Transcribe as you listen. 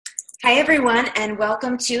Hi, everyone, and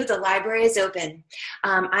welcome to The Library is Open.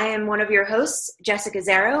 I am one of your hosts, Jessica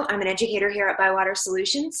Zarrow. I'm an educator here at Bywater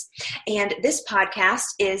Solutions, and this podcast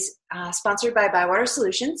is sponsored by Bywater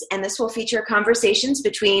Solutions, and this will feature conversations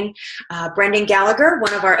between Brendan Gallagher,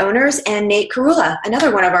 one of our owners, and Nate Curulla,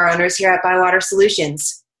 another one of our owners here at Bywater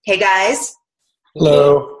Solutions. Hey, guys.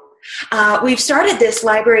 Hello. We've started this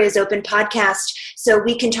Library is Open podcast so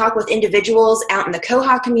we can talk with individuals out in the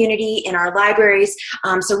Koha community, in our libraries,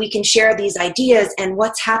 so we can share these ideas and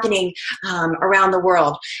what's happening around the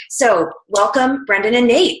world. So welcome, Brendan and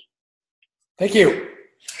Nate. Thank you.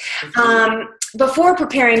 Before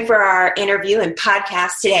preparing for our interview and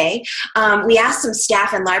podcast today, we asked some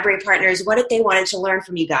staff and library partners what they wanted to learn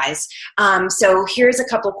from you guys. So here's a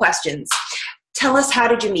couple questions. Tell us, how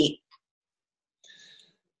did you meet?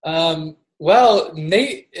 Well,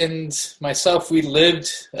 Nate and myself, we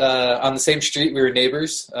lived on the same street. We were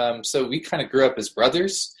neighbors, so we kind of grew up as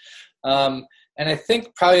brothers. And I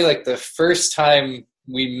think probably like the first time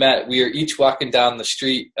we met, we were each walking down the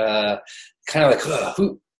street, kind of like,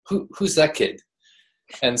 who's that kid?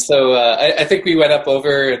 And so I think we went up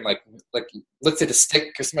over and like looked at a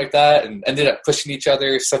stick or something like that, and ended up pushing each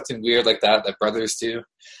other, something weird like that brothers do.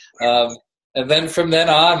 And then from then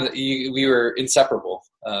on, we were inseparable.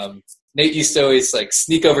 Nate used to always like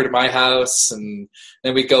sneak over to my house, and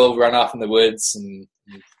then we'd go run off in the woods and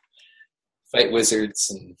fight wizards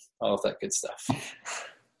and all of that good stuff.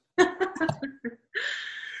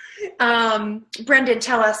 Brendan,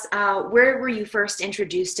 tell us, where were you first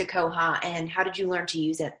introduced to Koha, and how did you learn to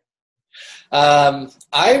use it?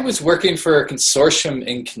 I was working for a consortium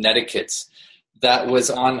in Connecticut that was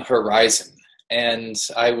on Horizon, and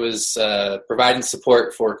I was providing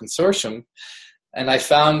support for a consortium. And I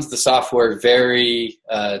found the software very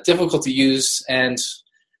difficult to use. And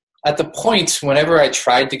at the point, whenever I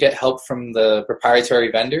tried to get help from the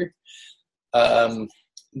proprietary vendor,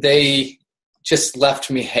 they just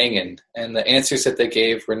left me hanging. And the answers that they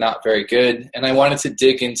gave were not very good. And I wanted to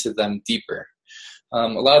dig into them deeper. A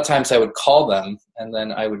lot of times I would call them, and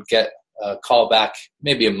then I would get a call back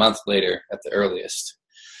maybe a month later at the earliest.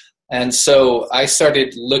 And so I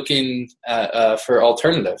started looking for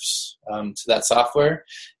alternatives to that software,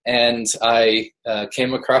 and I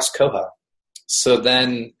came across Koha. So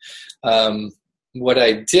then what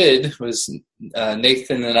I did was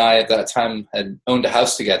Nathan and I at that time had owned a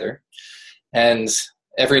house together, and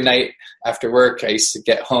every night after work I used to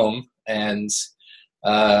get home, and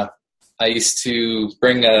I used to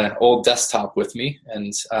bring an old desktop with me,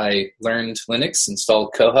 and I learned Linux,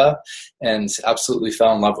 installed Koha, and absolutely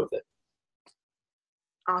fell in love with it.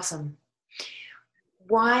 Awesome.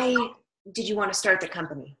 Why did you want to start the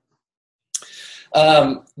company?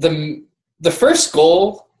 The first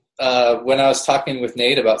goal when I was talking with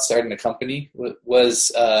Nate about starting a company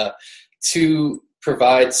was to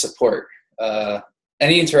provide support.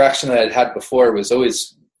 Any interaction that I'd had before was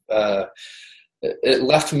always it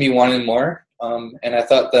left me wanting more, and I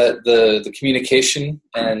thought that the communication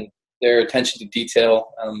and their attention to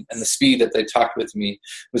detail and the speed that they talked with me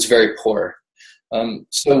was very poor.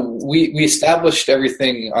 So we established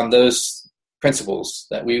everything on those principles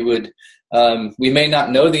that we would, we may not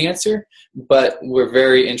know the answer, but we're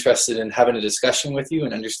very interested in having a discussion with you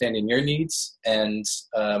and understanding your needs. And,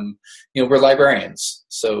 we're librarians,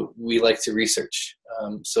 so we like to research.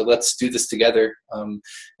 So let's do this together,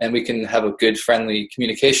 and we can have a good, friendly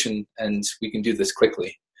communication, and we can do this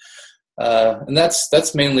quickly. And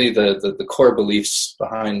that's mainly the core beliefs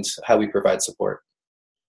behind how we provide support.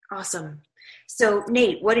 Awesome. So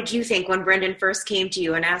Nate, what did you think when Brendan first came to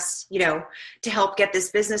you and asked, to help get this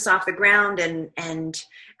business off the ground and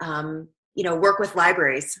work with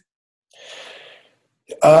libraries?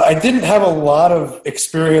 I didn't have a lot of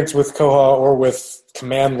experience with Koha or with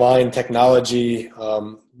command line technology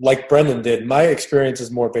like Brendan did. My experience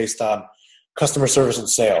is more based on customer service and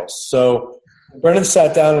sales. So Brendan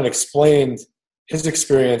sat down and explained his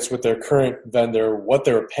experience with their current vendor, what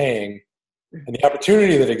they were paying, and the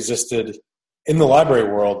opportunity that existed in the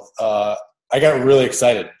library world. I got really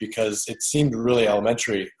excited because it seemed really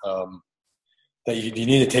elementary that you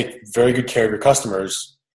need to take very good care of your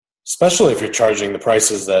customers, especially if you're charging the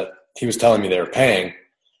prices that he was telling me they were paying.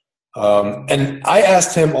 And I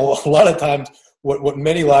asked him a lot of times what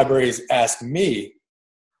many libraries ask me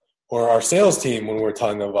or our sales team when we're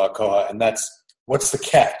telling them about Koha, and that's, what's the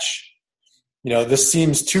catch? This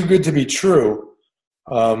seems too good to be true.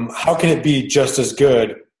 How can it be just as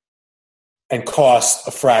good and cost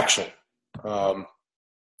a fraction? And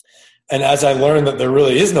as I learned that there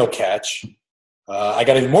really is no catch, I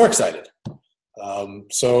got even more excited.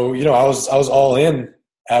 So I was all in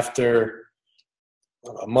after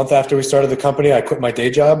a month after we started the company, I quit my day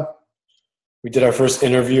job. We did our first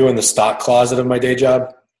interview in the stock closet of my day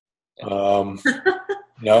job.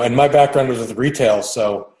 And my background was with retail,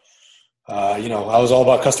 so I was all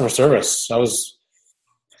about customer service. I was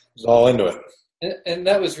all into it. And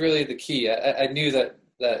that was really the key. I knew that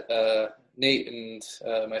Nate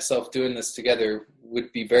and myself doing this together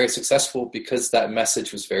would be very successful because that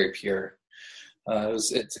message was very pure.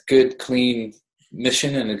 It's a good, clean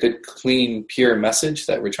mission and a good, clean, pure message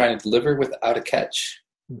that we're trying to deliver without a catch.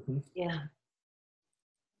 Mm-hmm. Yeah.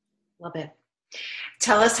 Love it.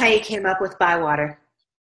 Tell us how you came up with Bywater.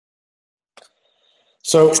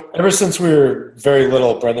 So ever since we were very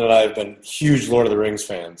little, Brendan and I have been huge Lord of the Rings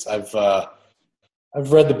fans. I've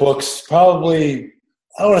read the books probably,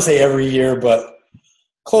 I don't want to say every year, but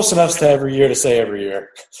close enough to every year to say every year,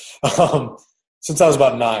 since I was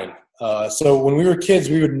about 9. So when we were kids,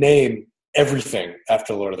 we would name everything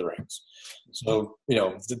after Lord of the Rings. So,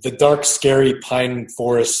 the dark, scary pine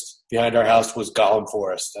forest behind our house was Gollum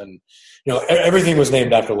Forest. And, everything was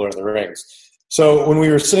named after Lord of the Rings. So when we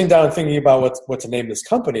were sitting down and thinking about what to name this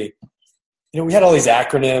company, we had all these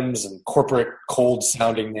acronyms and corporate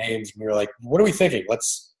cold-sounding names. And we were like, what are we thinking?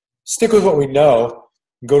 Let's stick with what we know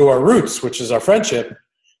and go to our roots, which is our friendship.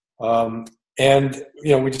 We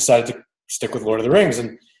decided to stick with Lord of the Rings.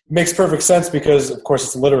 And it makes perfect sense because, of course,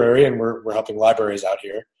 it's literary and we're helping libraries out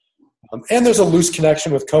here. And there's a loose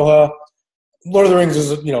connection with Koha. Lord of the Rings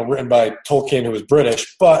is, written by Tolkien, who was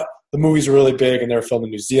British, but the movies are really big and they were filmed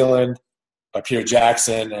in New Zealand by Peter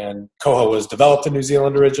Jackson, and Koha was developed in New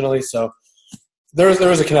Zealand originally. So there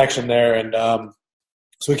was a connection there. And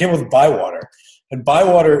so we came with Bywater. And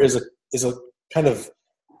Bywater is a kind of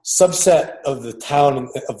subset of the town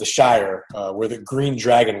of the Shire where the Green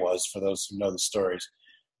Dragon was, for those who know the stories.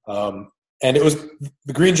 And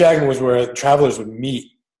the Green Dragon was where travelers would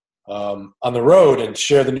meet on the road and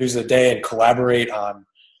share the news of the day and collaborate on,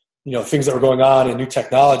 things that were going on and new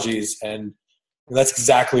technologies. And that's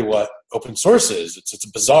exactly what open source is. It's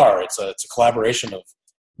a bazaar. It's a collaboration of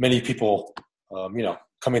many people,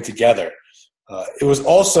 coming together. It was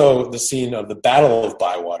also the scene of the Battle of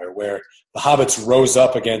Bywater, where the hobbits rose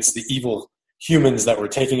up against the evil humans that were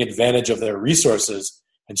taking advantage of their resources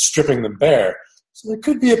and stripping them bare. So there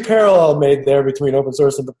could be a parallel made there between open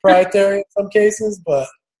source and proprietary in some cases, but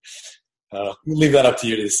we'll leave that up to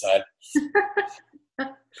you to decide.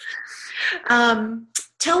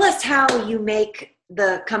 Tell us how you make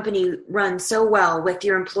the company run so well with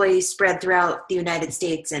your employees spread throughout the United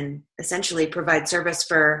States and essentially provide service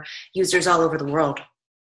for users all over the world.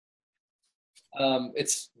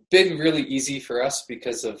 It's been really easy for us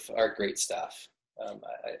because of our great staff.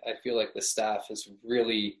 I feel like the staff has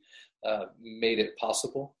really made it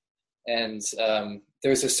possible. And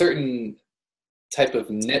there's a certain type of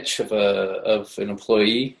niche of an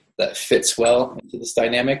employee that fits well into this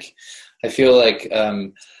dynamic. I feel like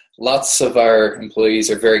lots of our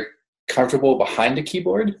employees are very comfortable behind a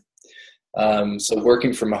keyboard. So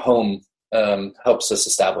working from home helps us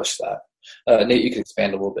establish that. Nate, you can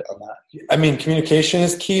expand a little bit on that. I mean, communication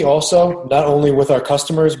is key also, not only with our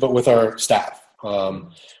customers, but with our staff.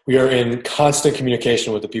 We are in constant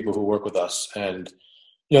communication with the people who work with us. And,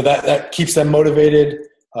 that keeps them motivated.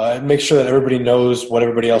 It makes sure that everybody knows what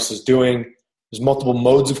everybody else is doing. There's multiple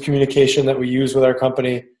modes of communication that we use with our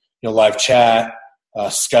company. Live chat,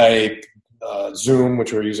 Skype, Zoom,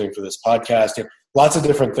 which we're using for this podcast. Lots of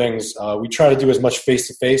different things. We try to do as much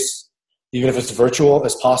face-to-face, even if it's virtual,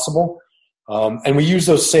 as possible. And we use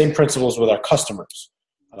those same principles with our customers.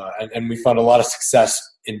 And we found a lot of success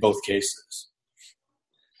in both cases.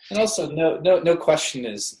 And also, no question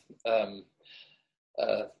is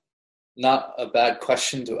not a bad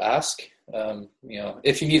question to ask.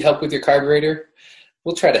 If you need help with your carburetor,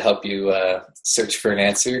 we'll try to help you search for an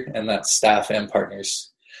answer, and that's staff and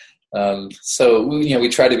partners. So we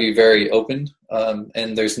try to be very open,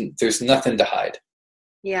 and there's nothing to hide.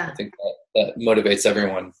 Yeah, I think that motivates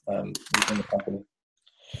everyone within the company.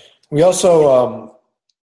 We also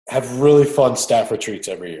have really fun staff retreats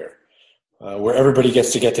every year, where everybody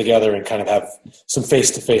gets to get together and kind of have some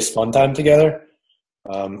face-to-face fun time together.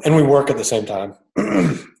 And we work at the same time.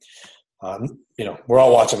 We're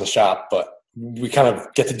all watching the shop, but we kind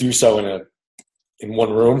of get to do so in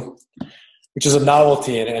one room, which is a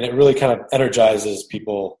novelty, and it really kind of energizes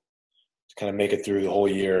people to kind of make it through the whole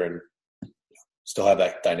year and still have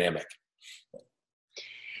that dynamic.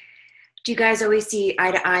 Do you guys always see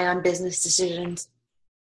eye to eye on business decisions?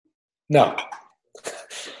 No.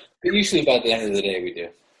 But usually by the end of the day, we do.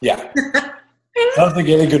 Yeah. I don't think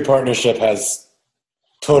any good partnership has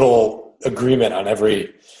total agreement on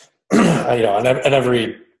every, on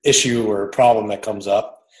every issue or problem that comes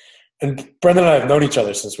up. And Brendan and I have known each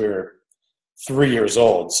other since we were 3 years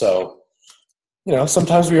old. So,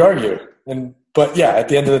 sometimes we argue. But yeah, at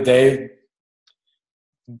the end of the day,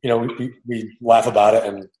 we laugh about it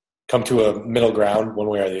and come to a middle ground one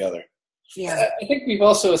way or the other. Yeah. I think we've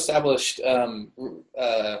also established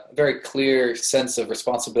a very clear sense of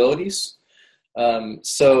responsibilities.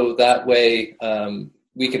 So that way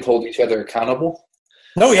we can hold each other accountable.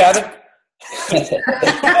 No, we haven't.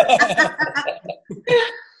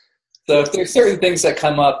 So if there's certain things that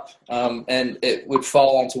come up and it would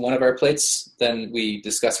fall onto one of our plates, then we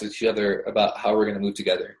discuss with each other about how we're going to move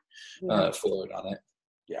together forward on it.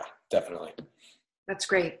 Yeah, definitely. That's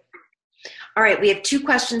great. All right, we have 2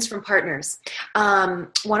 questions from partners.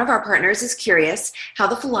 One of our partners is curious how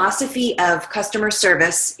the philosophy of customer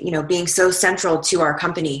service, being so central to our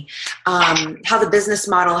company, how the business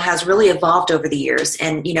model has really evolved over the years,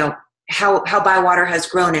 and how Bywater has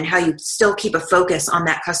grown, and how you still keep a focus on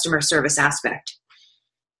that customer service aspect.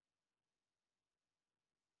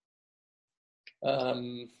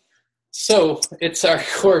 So it's our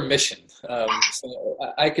core mission. So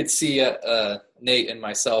I could see Nate and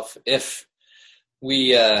myself, if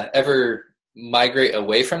we ever migrate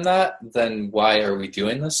away from that, then why are we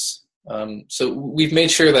doing this? So we've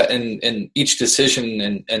made sure that in each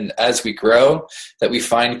decision and as we grow, that we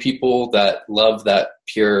find people that love that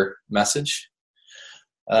pure message.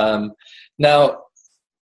 Now,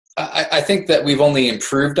 I think that we've only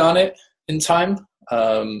improved on it in time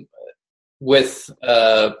with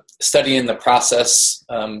studying the process,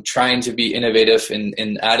 trying to be innovative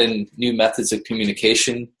and add in new methods of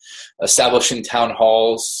communication. Establishing town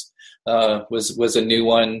halls was a new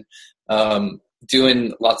one.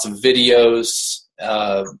 Doing lots of videos,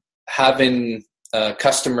 having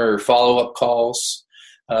customer follow-up calls.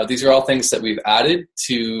 These are all things that we've added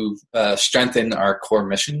to strengthen our core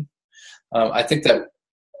mission. I think that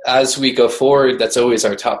as we go forward, that's always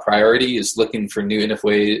our top priority, is looking for new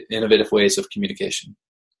innovative ways of communication.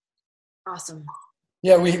 Awesome.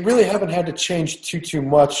 Yeah, we really haven't had to change too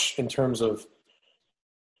much in terms of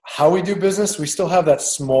how we do business. We still have that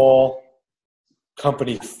small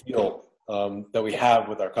company feel that we have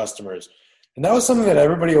with our customers. And that was something that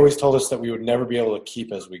everybody always told us that we would never be able to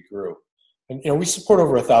keep as we grew. And, we support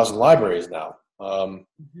over 1,000 libraries now.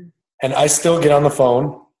 And I still get on the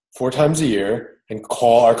phone 4 times a year and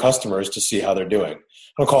call our customers to see how they're doing.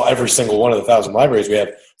 I don't call every single one of the 1,000 libraries. We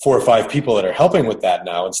have 4 or 5 people that are helping with that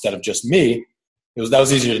now instead of just me. That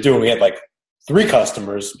was easier to do when we had like 3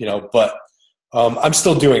 customers, but I'm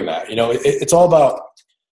still doing that. It's all about,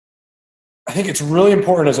 I think it's really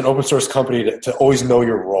important as an open source company to always know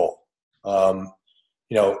your role, and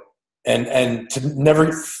to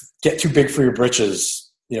never get too big for your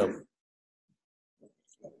britches.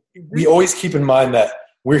 We always keep in mind that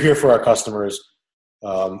we're here for our customers.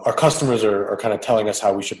 Our customers are kind of telling us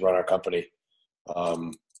how we should run our company.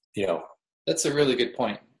 That's a really good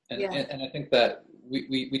point. And I think that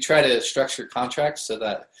we try to structure contracts so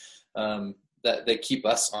that that they keep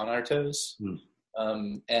us on our toes,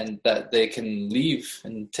 and that they can leave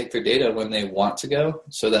and take their data when they want to go,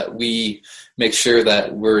 so that we make sure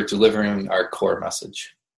that we're delivering our core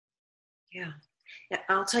message. Yeah.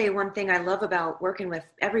 I'll tell you one thing I love about working with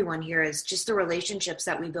everyone here is just the relationships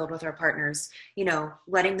that we build with our partners,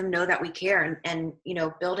 letting them know that we care and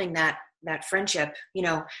building that friendship,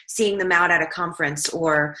 seeing them out at a conference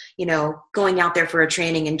or, going out there for a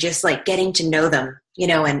training and just like getting to know them,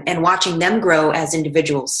 and watching them grow as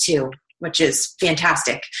individuals too, which is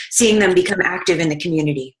fantastic. Seeing them become active in the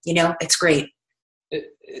community, it's great.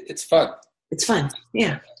 It's fun. It's fun.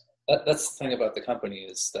 Yeah. That's the thing about the company,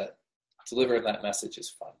 is that delivering that message is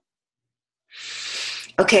fun.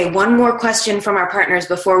 Okay, one more question from our partners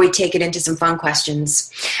before we take it into some fun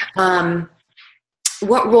questions.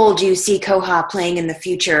 What role do you see Koha playing in the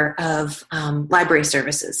future of library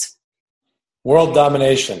services? World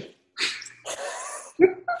domination.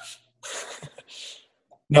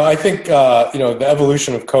 No, I think the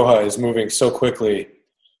evolution of Koha is moving so quickly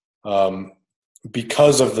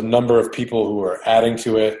because of the number of people who are adding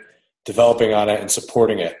to it, developing on it, and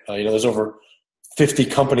supporting it. There's over 50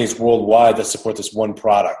 companies worldwide that support this one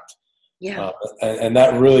product. Yeah. And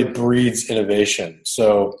that really breeds innovation.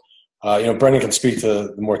 So, Brendan can speak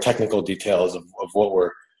to the more technical details of what we're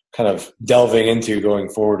kind of delving into going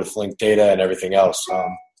forward with linked data and everything else.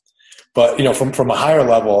 But, from a higher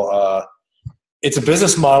level, it's a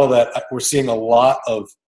business model that we're seeing a lot of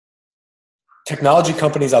technology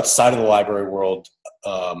companies outside of the library world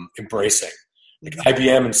embracing. Like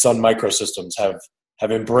IBM and Sun Microsystems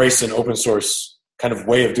have embraced an open source kind of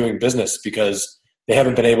way of doing business because they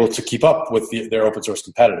haven't been able to keep up with their open source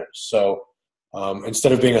competitors. So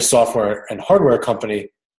instead of being a software and hardware company,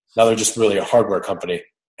 now they're just really a hardware company,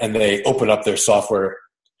 and they open up their software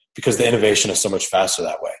because the innovation is so much faster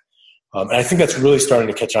that way. And I think that's really starting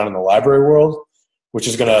to catch on in the library world, which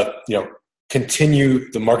is going to continue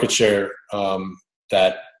the market share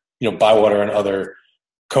that Bywater and other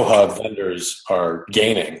Koha vendors are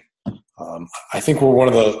gaining. I think we're one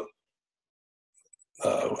of the.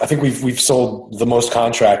 I think we've sold the most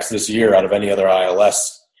contracts this year out of any other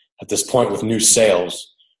ILS at this point with new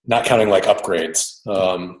sales, not counting like upgrades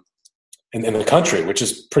in the country, which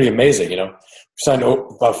is pretty amazing. We signed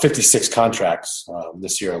about 56 contracts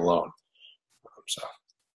this year alone. So.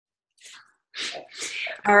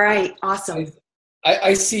 All right, awesome.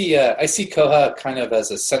 I see Koha kind of as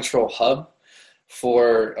a central hub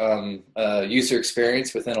for user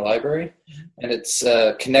experience within a library, and it's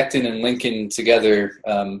connecting and linking together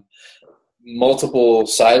multiple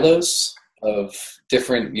silos of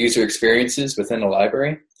different user experiences within a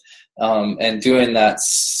library, and doing that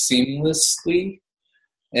seamlessly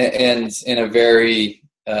and in a very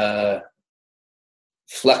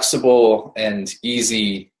flexible and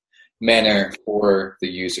easy manner for the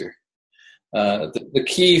user. The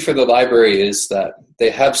key for the library is that they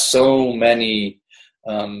have so many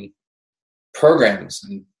programs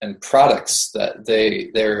and products that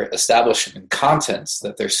they're establishing, and contents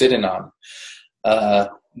that they're sitting on,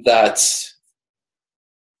 that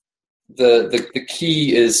the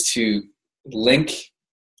key is to link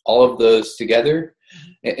all of those together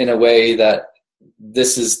in a way that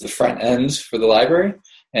this is the front end for the library,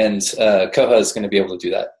 and Koha is going to be able to do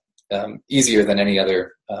that easier than any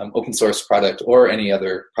other open source product or any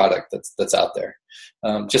other product that's out there.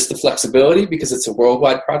 Just the flexibility, because it's a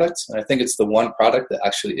worldwide product, and I think it's the one product that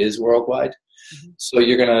actually is worldwide. Mm-hmm. So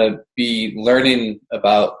you're going to be learning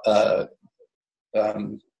about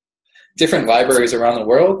different libraries around the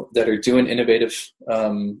world that are doing innovative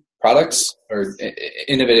products or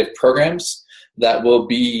innovative programs that will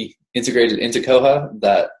be integrated into Koha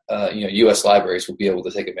that U.S. libraries will be able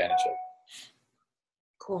to take advantage of.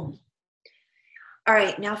 Cool. All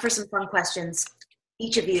right, now for some fun questions.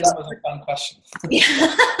 Each of you. That was a fun question.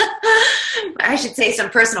 I should say some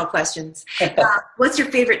personal questions. What's your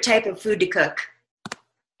favorite type of food to cook?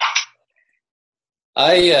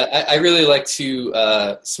 I really like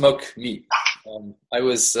to smoke meat. I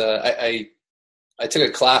took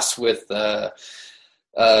a class with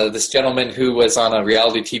this gentleman who was on a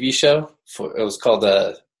reality TV show. It was called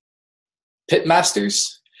Pit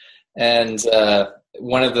Masters, and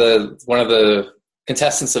one of the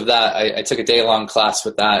contestants of that, I took a day-long class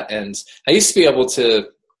with that, and I used to be able to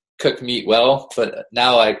cook meat well, but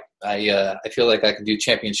now I feel like I can do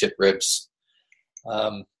championship ribs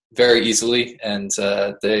very easily, and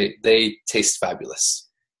they taste fabulous.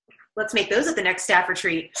 Let's make those at the next staff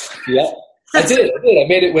retreat. Yeah, I did. I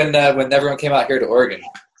made it when everyone came out here to Oregon,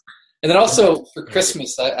 and then also for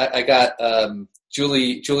Christmas, I got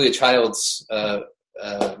Julia Child's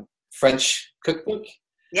French cookbook.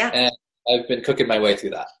 Yeah, and I've been cooking my way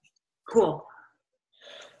through that. Cool.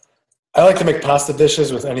 I like to make pasta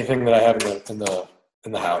dishes with anything that I have in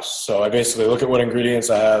the house. So I basically look at what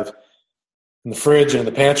ingredients I have in the fridge and in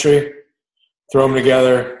the pantry, throw them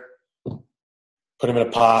together, put them in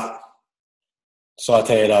a pot,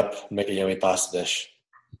 saute it up, and make a yummy pasta dish.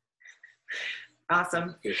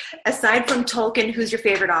 Awesome. Aside from Tolkien, who's your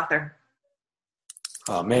favorite author?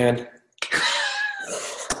 Oh, man.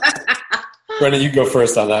 Brendan, you go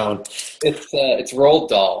first on that one. It's Roald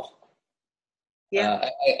Dahl. Yeah,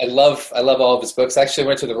 I love all of his books. Actually, I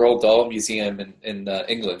went to the Roald Dahl Museum in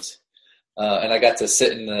England, and I got to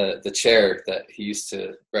sit in the chair that he used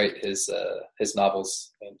to write his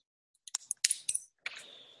novels in.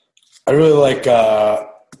 I really like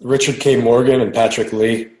Richard K. Morgan and Patrick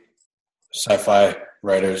Lee, sci-fi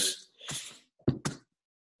writers.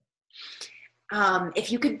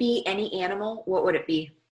 If you could be any animal, what would it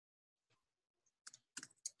be?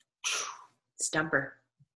 Stumper.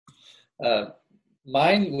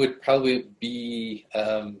 Mine would probably be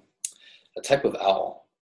a type of owl.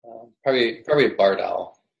 Probably a barred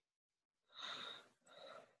owl.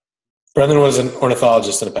 Brendan was an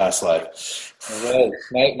ornithologist in a past life. I was.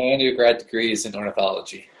 My undergrad degree is in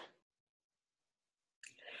ornithology.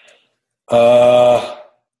 I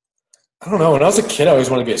don't know. When I was a kid, I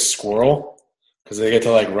always wanted to be a squirrel because they get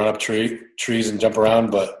to like run up trees and jump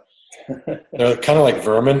around, but they're kind of like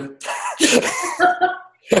vermin.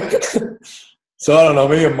 So I don't know,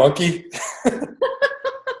 maybe a monkey.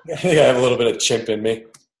 I think I have a little bit of chimp in me.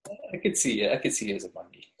 I could see you as a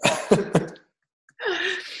monkey.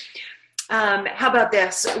 How about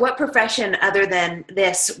this? What profession other than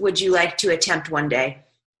this would you like to attempt one day?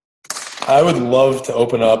 I would love to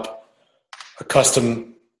open up a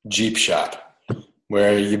custom Jeep shop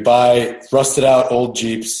where you buy rusted out old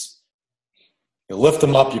Jeeps, you lift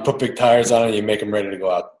them up, you put big tires on it, and you make them ready to go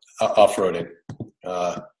out off-roading.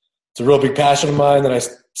 It's a real big passion of mine that I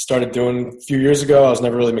started doing a few years ago. I was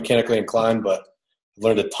never really mechanically inclined, but I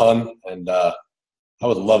learned a ton, and I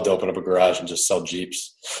would love to open up a garage and just sell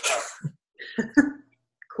Jeeps.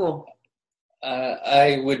 Cool.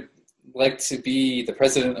 I would like to be the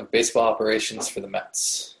president of baseball operations for the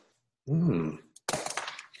Mets.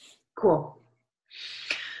 Cool.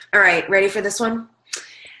 All right, ready for this one?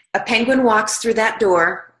 A penguin walks through that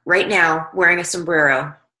door right now wearing a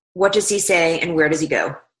sombrero. What does he say and where does he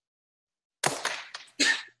go?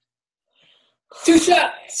 2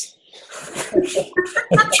 shots!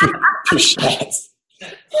 Two shots.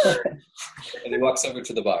 And he walks over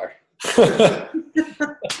to the bar. I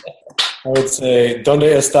would say,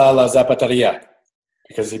 ¿Dónde está la zapatería?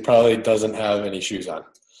 Because he probably doesn't have any shoes on.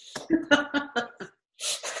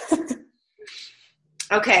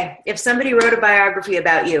 Okay, if somebody wrote a biography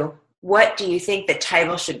about you, what do you think the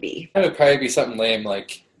title should be? It would probably be something lame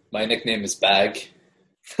like, my nickname is Bag.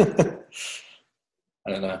 I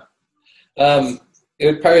don't know. It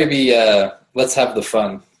would probably be, let's have the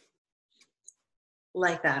fun.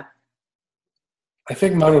 Like that. I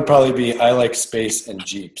think mine would probably be, I like space and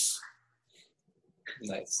Jeeps.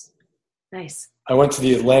 Nice. Nice. I went to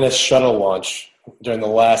the Atlantis shuttle launch during the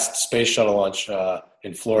last space shuttle launch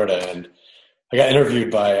in Florida, and I got interviewed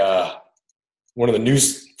by one of the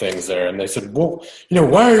news things there, and they said, well,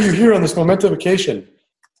 why are you here on this momentous vacation?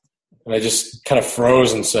 And I just kind of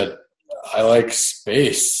froze and said, I like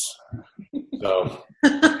space. So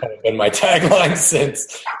kind of been my tagline since.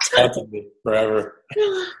 It's haunted me forever.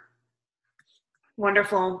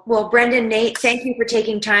 Wonderful. Well, Brendan, Nate, thank you for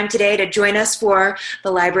taking time today to join us for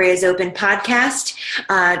the Library is Open podcast.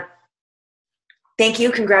 Thank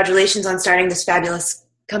you. Congratulations on starting this fabulous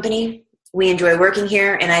company. We enjoy working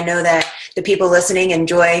here, and I know that the people listening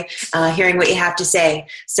enjoy hearing what you have to say.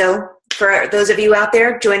 So for those of you out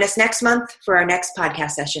there, join us next month for our next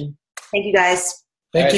podcast session. Thank you, guys.